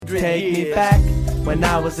Take years. Me back when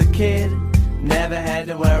I was a kid. Never had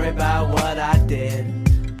to worry about what I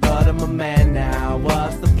did. But I'm a man now,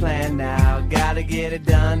 what's the plan now? Gotta get it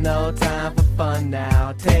done, no time for fun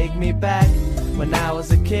now. Take me back when I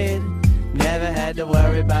was a kid. Never had to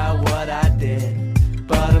worry about what I did.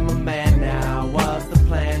 But I'm a man now, what's the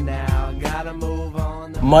plan now? Gotta move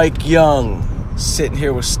on. Mike Young, sitting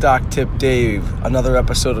here with Stock Tip Dave. Another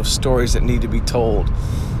episode of Stories That Need to Be Told.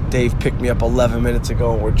 Dave picked me up 11 minutes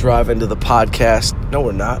ago and we're driving to the podcast. No,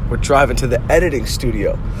 we're not. We're driving to the editing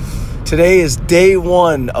studio. Today is day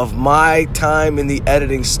one of my time in the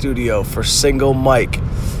editing studio for Single Mike.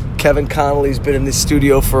 Kevin Connolly's been in the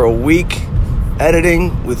studio for a week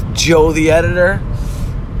editing with Joe the editor.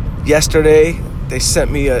 Yesterday, they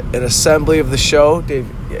sent me an assembly of the show. Dave,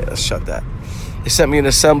 yeah, let's shut that. They sent me an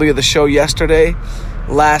assembly of the show yesterday.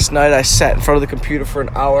 Last night, I sat in front of the computer for an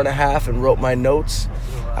hour and a half and wrote my notes.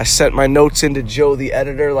 I sent my notes into Joe the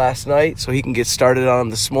editor last night so he can get started on them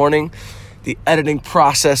this morning. The editing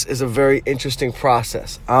process is a very interesting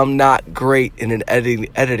process. I'm not great in an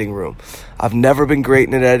editing room. I've never been great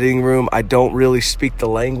in an editing room. I don't really speak the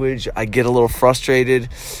language. I get a little frustrated.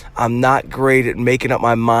 I'm not great at making up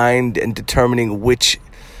my mind and determining which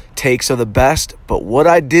takes are the best. But what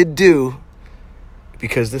I did do,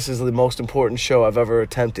 because this is the most important show I've ever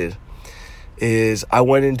attempted, is I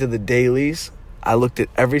went into the dailies. I looked at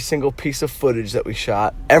every single piece of footage that we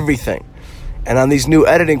shot, everything. And on these new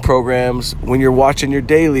editing programs, when you're watching your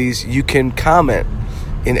dailies, you can comment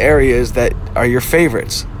in areas that are your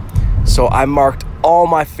favorites. So I marked all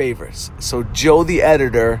my favorites. So Joe the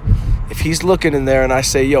editor, if he's looking in there and I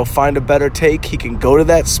say, yo, find a better take, he can go to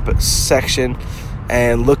that section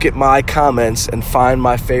and look at my comments and find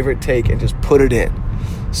my favorite take and just put it in.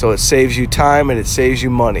 So it saves you time and it saves you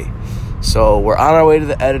money. So we're on our way to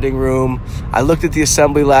the editing room. I looked at the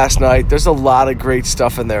assembly last night. There's a lot of great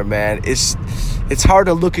stuff in there, man. It's hard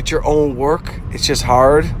to look at your own work. It's just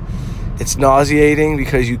hard. It's nauseating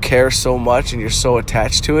because you care so much and you're so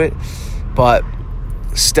attached to it. But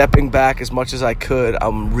stepping back as much as I could,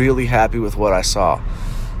 I'm really happy with what I saw.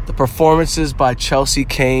 The performances by Chelsea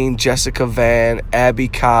Kane, Jessica Vann, Abby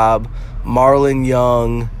Cobb, Marlon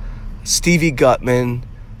Young, Stevie Gutman,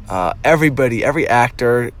 everybody, every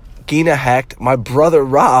actor, Gina Hecht, my brother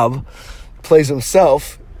Rob plays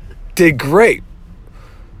himself, did great.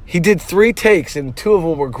 He did 3 takes and 2 of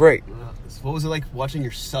them were great. What was it like watching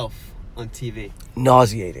yourself on TV?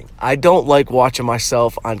 Nauseating. I don't like watching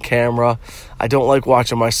myself on camera. I don't like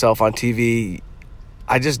watching myself on TV.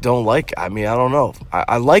 I just don't like it. I mean, I don't know.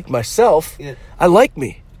 I like myself. Yeah. I like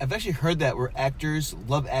me. I've actually heard that where actors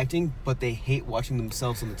love acting, but they hate watching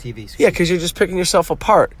themselves on the TV screen. Yeah, because you're just picking yourself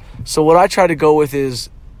apart. So what I try to go with is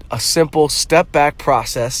a simple step-back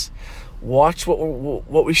process. Watch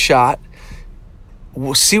what we shot.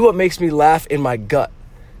 We'll see what makes me laugh in my gut.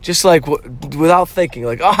 Just like without thinking.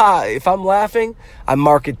 Like, if I'm laughing, I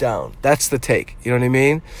mark it down. That's the take. You know what I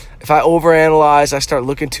mean? If I overanalyze, I start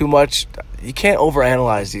looking too much. You can't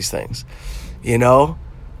overanalyze these things. You know?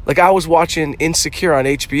 Like I was watching Insecure on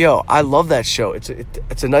HBO. I love that show. It's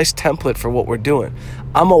a nice template for what we're doing.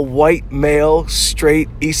 I'm a white male, straight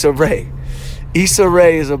Issa Rae. Issa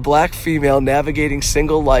Rae is a black female navigating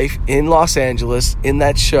single life in Los Angeles in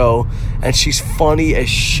that show, and she's funny as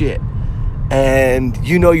shit. And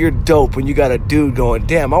you know you're dope when you got a dude going,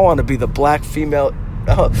 damn, I want to be the black female,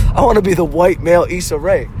 I want to be the white male Issa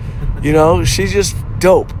Rae. You know, she's just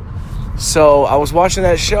dope. So I was watching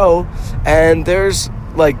that show, and there's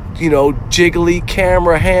like, you know, jiggly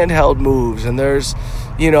camera handheld moves, and there's,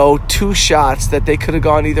 you know, 2 shots that they could have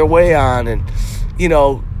gone either way on, and, you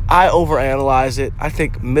know, I overanalyze it. I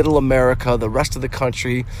think middle America, the rest of the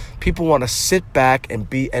country, people want to sit back and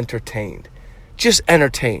be entertained. Just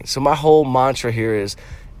entertain. So my whole mantra here is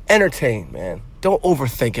entertain, man. Don't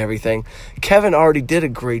overthink everything. Kevin already did a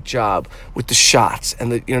great job with the shots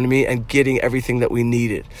and you know what I mean, and getting everything that we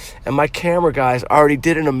needed. And my camera guys already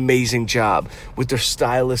did an amazing job with their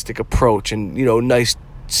stylistic approach and, you know, nice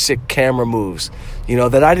sick camera moves, you know,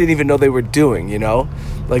 that I didn't even know they were doing, you know?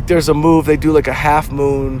 Like there's a move, they do like a half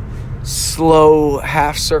moon, slow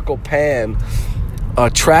half circle pan,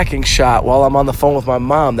 tracking shot while I'm on the phone with my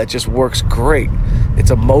mom that just works great. It's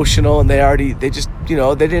emotional and they just, you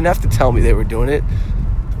know, they didn't have to tell me they were doing it.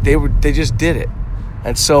 They just did it.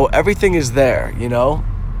 And so everything is there, you know?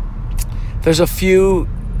 There's a few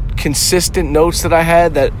consistent notes that I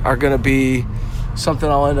had that are going to be something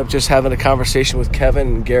I'll end up just having a conversation with Kevin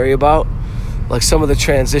and Gary about. Like some of the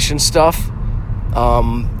transition stuff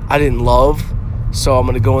I didn't love, so I'm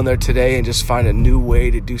going to go in there today and just find a new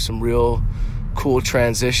way to do some real cool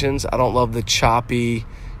transitions. I don't love the choppy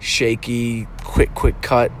shaky, quick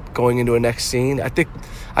cut going into a next scene. I think,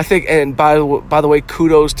 and by the way,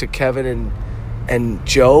 kudos to Kevin and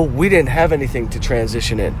Joe. We didn't have anything to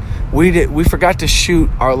transition in. We forgot to shoot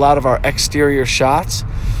a lot of our exterior shots.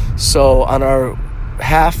 So on our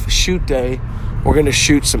half shoot day, we're going to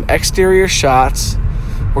shoot some exterior shots.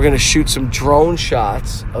 We're going to shoot some drone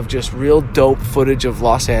shots of just real dope footage of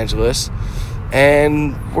Los Angeles.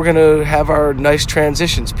 And we're going to have our nice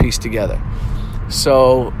transitions pieced together.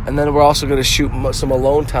 So, and then we're also going to shoot some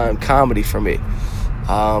alone time comedy for me.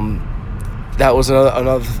 That was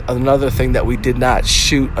another thing that we did not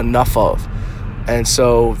shoot enough of. And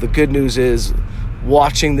so the good news is,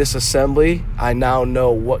 watching this assembly, I now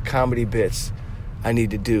know what comedy bits I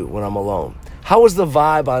need to do when I'm alone. How was the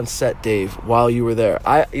vibe on set, Dave, while you were there?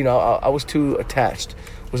 I was too attached.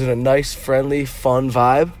 Was it a nice, friendly, fun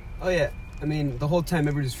vibe? Oh, yeah. I mean, the whole time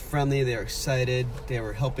everybody was friendly. They were excited. They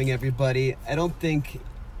were helping everybody. I don't think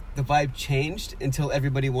the vibe changed until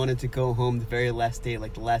everybody wanted to go home the very last day,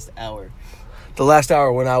 like the last hour. The last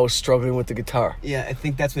hour when I was struggling with the guitar. Yeah, I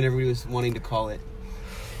think that's when everybody was wanting to call it.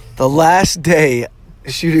 The last day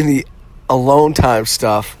shooting the alone time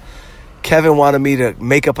stuff, Kevin wanted me to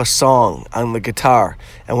make up a song on the guitar.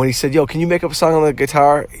 And when he said, yo, can you make up a song on the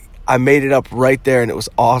guitar? I made it up right there, and it was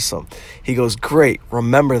awesome. He goes, great,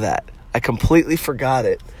 remember that. I completely forgot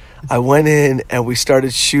it. I went in, and we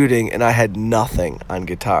started shooting, and I had nothing on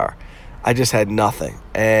guitar. I just had nothing.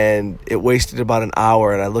 And it wasted about an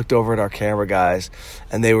hour, and I looked over at our camera guys,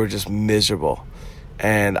 and they were just miserable.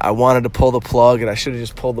 And I wanted to pull the plug, and I should have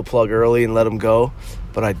just pulled the plug early and let them go,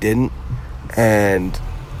 but I didn't. And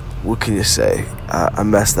what can you say? I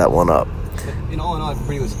messed that one up. In all,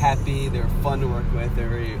 everybody was happy. They were fun to work with. They were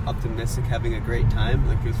very optimistic, having a great time.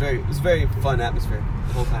 Like, it was very fun atmosphere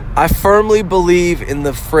the whole time. I firmly believe in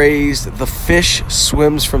the phrase, the fish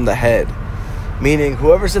swims from the head. Meaning,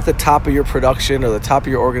 whoever's at the top of your production or the top of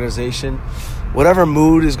your organization, whatever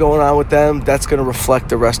mood is going on with them, that's going to reflect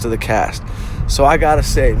the rest of the cast. So I got to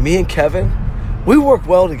say, me and Kevin, we work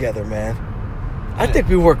well together, man. I think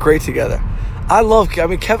we work great together.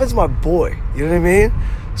 Kevin's my boy. You know what I mean?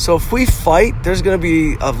 So if we fight, there's going to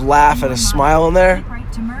be a laugh and a smile in there.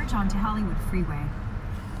 Right to merge onto Hollywood Freeway.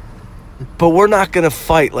 But we're not going to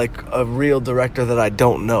fight like a real director that I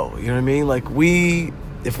don't know. You know what I mean? Like,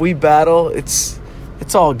 if we battle, it's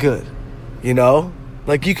all good. You know?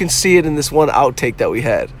 Like, you can see it in this one outtake that we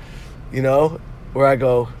had. You know? Where I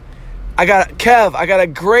go, I got a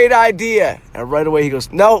great idea. And right away he goes,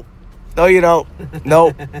 no, you don't.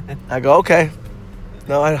 No. I go, okay.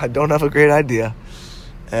 No, I don't have a great idea.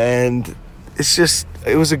 And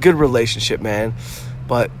it was a good relationship, man.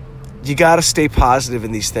 But you got to stay positive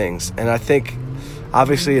in these things. And I think,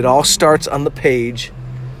 obviously, it all starts on the page.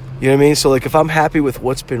 You know what I mean? So, like, if I'm happy with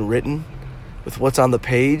what's been written, with what's on the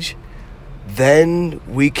page, then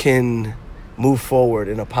we can move forward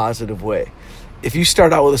in a positive way. If you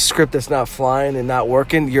start out with a script that's not flying and not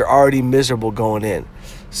working, you're already miserable going in.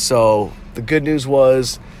 So the good news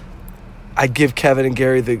was, I give Kevin and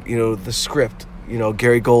Gary the script. You know,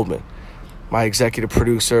 Gary Goldman, my executive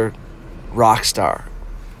producer, rock star.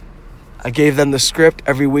 I gave them the script.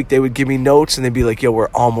 Every week they would give me notes and they'd be like, yo, we're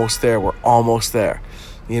almost there.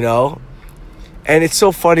 You know? And it's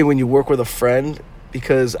so funny when you work with a friend,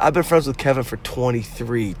 because I've been friends with Kevin for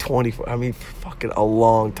 24, fucking a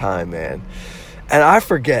long time, man. And I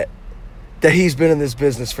forget that he's been in this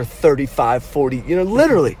business for 35, 40,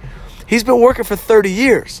 literally. He's been working for 30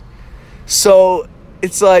 years. So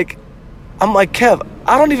it's like, I'm like, Kev,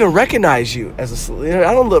 I don't even recognize you as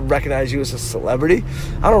I don't recognize you as a celebrity.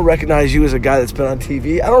 I don't recognize you as a guy that's been on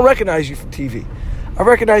TV. I don't recognize you from TV. I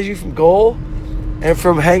recognize you from Goal and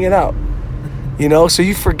from hanging out. So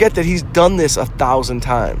you forget that he's done this 1,000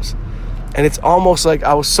 times. And it's almost like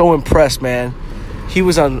I was so impressed, man. He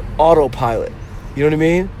was on autopilot. You know what I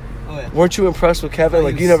mean? Oh, yeah. Weren't you impressed with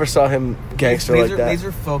Kevin? You never saw him gangster like that.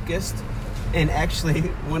 Laser focused. And actually,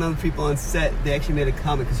 one of the people on set, they actually made a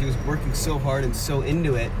comment because he was working so hard and so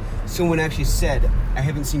into it. Someone actually said, I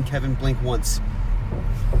haven't seen Kevin blink once.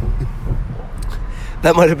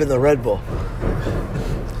 That might have been the Red Bull.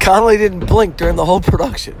 Connolly didn't blink during the whole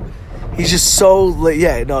production. He's just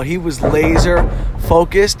he was laser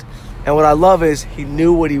focused. And what I love is he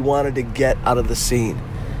knew what he wanted to get out of the scene.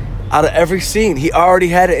 Out of every scene, he already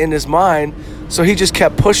had it in his mind. So he just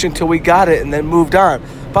kept pushing till we got it and then moved on.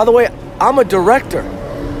 By the way, I'm a director.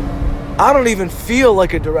 I don't even feel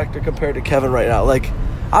like a director compared to Kevin right now. Like,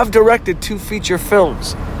 I've directed 2 feature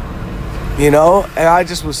films, and I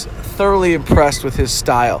just was thoroughly impressed with his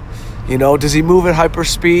style. Does he move at hyper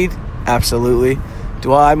speed? Absolutely.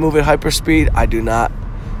 Do I move at hyper speed? I do not.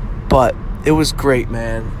 But it was great,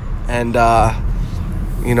 man. And,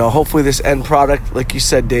 hopefully this end product, like you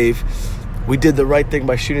said, Dave, we did the right thing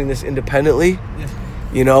by shooting this independently.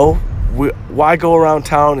 Yeah. Why go around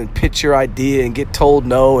town and pitch your idea and get told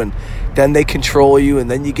no, and then they control you,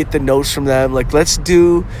 and then you get the notes from them. Like,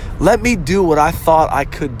 let me do what I thought I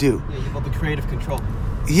could do. Yeah, you have all the creative control.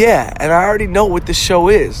 Yeah, and I already know what the show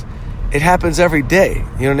is. It happens every day.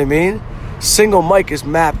 You know what I mean? Single Mike is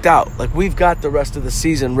mapped out. Like, we've got the rest of the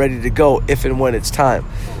season ready to go if and when it's time.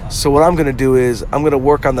 So what I'm going to do is I'm going to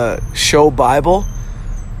work on the show Bible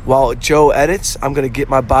while Joe edits. I'm going to get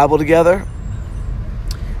my Bible together,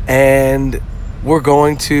 and we're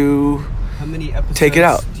going to How many episodes take it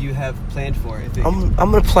out. do you have planned for it? I'm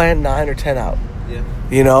going to plan 9 or 10 out. Yeah.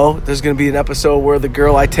 There's going to be an episode where the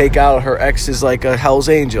girl I take out, her ex is like a Hell's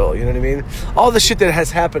Angel. You know what I mean? All the shit that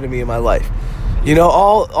has happened to me in my life.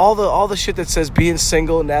 All the shit that says being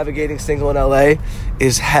single, navigating single in LA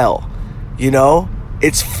is hell.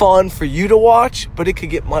 It's fun for you to watch, but it could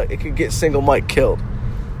get Single Mike killed.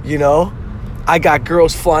 I got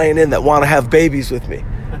girls flying in that want to have babies with me.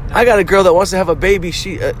 I got a girl that wants to have a baby.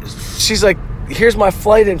 She's like, here's my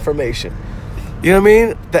flight information. You know what I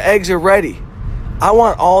mean? The eggs are ready. I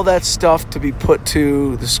want all that stuff to be put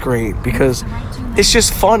to the screen because it's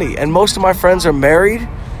just funny. And most of my friends are married,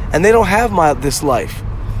 and they don't have this life.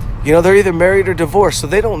 They're either married or divorced, so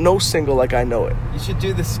they don't know single like I know it. You should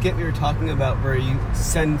do the skit we were talking about where you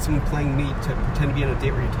send someone playing me to pretend to be on a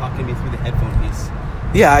date where you're talking to me through the headphone piece.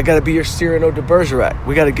 Yeah, I got to be your Cyrano de Bergerac.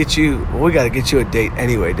 We got to get you a date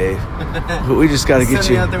anyway, Dave. We just got to get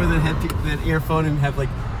you out there with an earphone and have like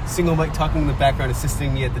Single Mike talking in the background,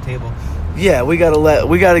 assisting me at the table. Yeah, we got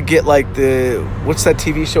to get like what's that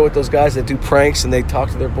TV show with those guys that do pranks and they talk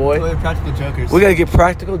to their boy? Oh, Practical Jokers. We got to get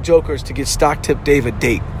Practical Jokers to get Stock Tip Dave a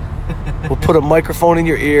date. We'll put a microphone in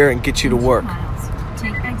your ear and get you to work.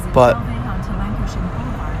 But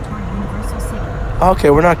okay,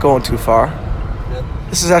 we're not going too far.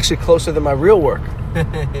 This is actually closer than my real work.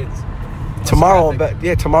 Tomorrow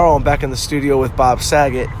I'm back in the studio with Bob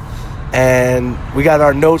Saget, and we got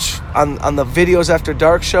our notes on the Videos After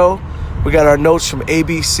Dark show. We got our notes from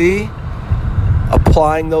ABC.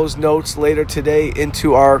 Applying those notes later today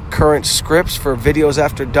into our current scripts for Videos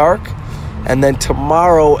After Dark. And then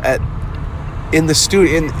tomorrow in the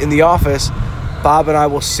studio, in the office, Bob and I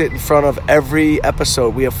will sit in front of every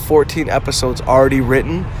episode. We have 14 episodes already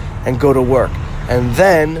written and go to work. And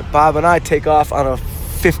then Bob and I take off on a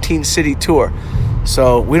 15-city tour.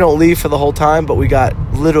 So we don't leave for the whole time, but we got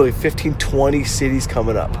literally 15, 20 cities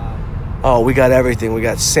coming up. Oh, we got everything. We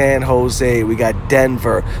got San Jose, we got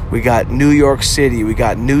Denver, we got New York City, we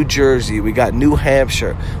got New Jersey, we got New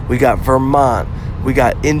Hampshire, we got Vermont, we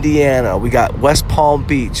got Indiana, we got West Palm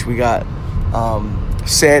Beach, we got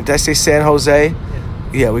did I say San Jose?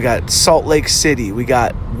 Yeah, we got Salt Lake City, we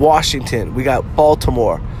got Washington, we got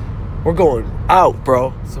Baltimore. We're going out,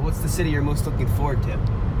 bro. So what's the city you're most looking forward to?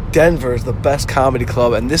 Denver is the best comedy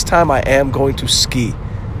club, and this time I am going to ski.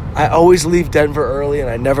 I always leave Denver early, and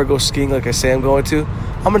I never go skiing like I say I'm going to.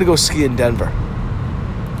 I'm going to go ski in Denver.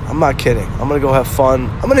 I'm not kidding. I'm going to go have fun.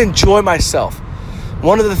 I'm going to enjoy myself.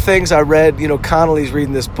 One of the things I read, Connolly's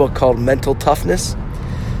reading this book called Mental Toughness.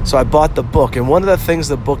 So I bought the book, and one of the things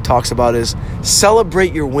the book talks about is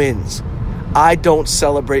celebrate your wins. I don't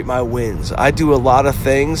celebrate my wins. I do a lot of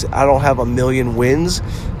things. I don't have a million wins,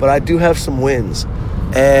 but I do have some wins.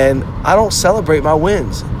 And I don't celebrate my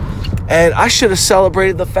wins. And I should have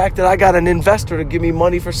celebrated the fact that I got an investor to give me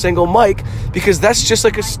money for Single Mike, because that's just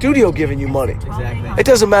like a studio giving you money. Exactly. It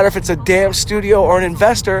doesn't matter if it's a damn studio or an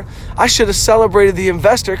investor. I should have celebrated the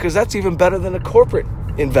investor, because that's even better than a corporate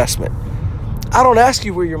investment. I don't ask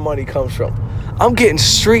you where your money comes from. I'm getting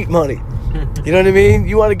street money. You know what I mean?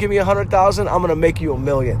 You want to give me $100,000? I'm going to make you $1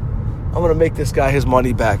 million. I'm going to make this guy his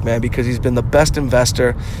money back, man, because he's been the best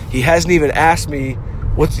investor. He hasn't even asked me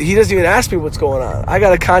he doesn't even ask me what's going on. I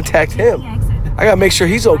got to contact him. I got to make sure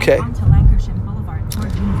he's okay.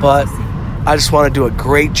 But I just want to do a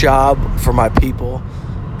great job for my people.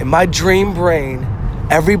 In my dream brain,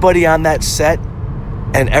 everybody on that set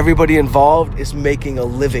and everybody involved is making a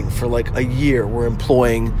living for like a year. We're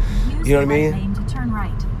employing, you know what I mean?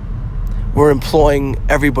 We're employing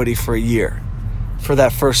everybody for a year for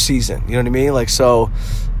that first season. You know what I mean? Like, so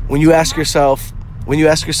when you ask yourself,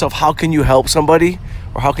 how can you help somebody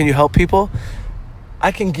or how can you help people?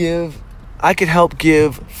 I could help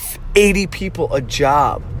give 80 people a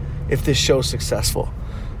job if this show's successful.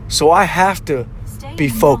 So I have to be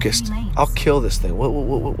focused. I'll kill this thing.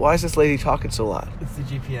 Why is this lady talking so loud? It's the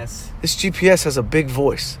GPS. This GPS has a big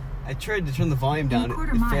voice. I tried to turn the volume down.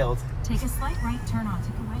 It failed. Take a slight right turn onto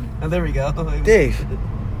Kuwait. Oh, there we go. Dave,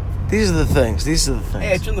 These are the things.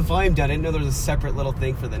 Hey, I turned the volume down. I didn't know there was a separate little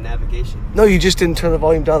thing for the navigation. No, you just didn't turn the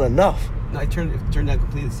volume down enough. No, it turned down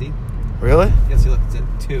completely. See? Really? Yeah, see, look, it's at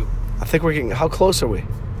 2. I think we're getting... How close are we?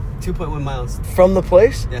 2.1 miles. From the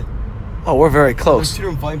place? Yeah. Oh, we're very There's close. 2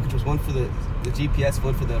 different volume controls. One for the GPS,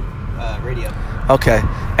 one for the radio. Okay.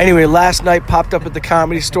 Anyway, last night popped up at the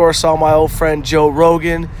Comedy Store, saw my old friend Joe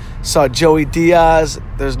Rogan, saw Joey Diaz.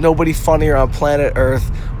 There's nobody funnier on planet Earth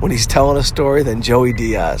when he's telling a story than Joey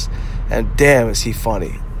Diaz. And damn, is he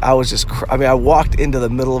funny. I was just... I walked into the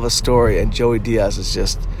middle of a story and Joey Diaz is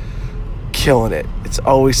just killing it. It's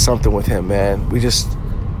always something with him, man.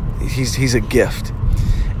 He's a gift.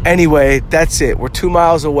 Anyway, that's it. We're 2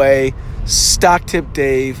 miles away. Stock Tip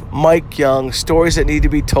Dave, Mike Young, stories that need to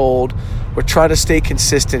be told. We're trying to stay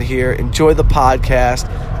consistent here. Enjoy the podcast.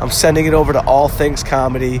 I'm sending it over to All Things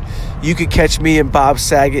Comedy. You can catch me and Bob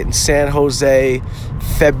Saget in San Jose,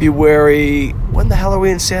 February. When the hell are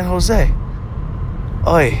we in San Jose?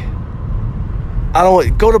 Oi.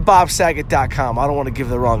 Go to bobsaget.com. I don't want to give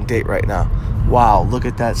the wrong date right now. Wow, look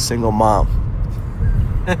at that single mom.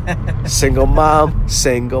 Single mom,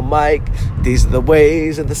 single Mike. These are the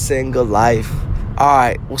ways of the single life. All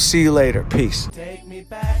right, we'll see you later. Peace. Take me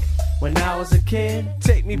back when I was a kid.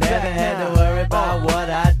 Take me Never back had now. to worry about what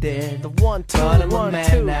I did. The 1, 2, But I'm a 1, man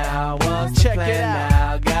 2. now. What's Check the it plan out.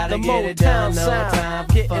 now? Gotta The get it done. Motown No sound. time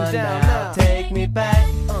for Getting fun down now. now. Take me back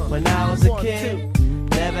when I was a 1, kid. 2.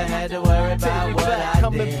 Never had to worry Take about me what back, I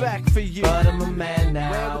coming did. back for you. But I'm a man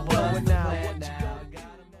now. Where we What's going the now? plan What you now?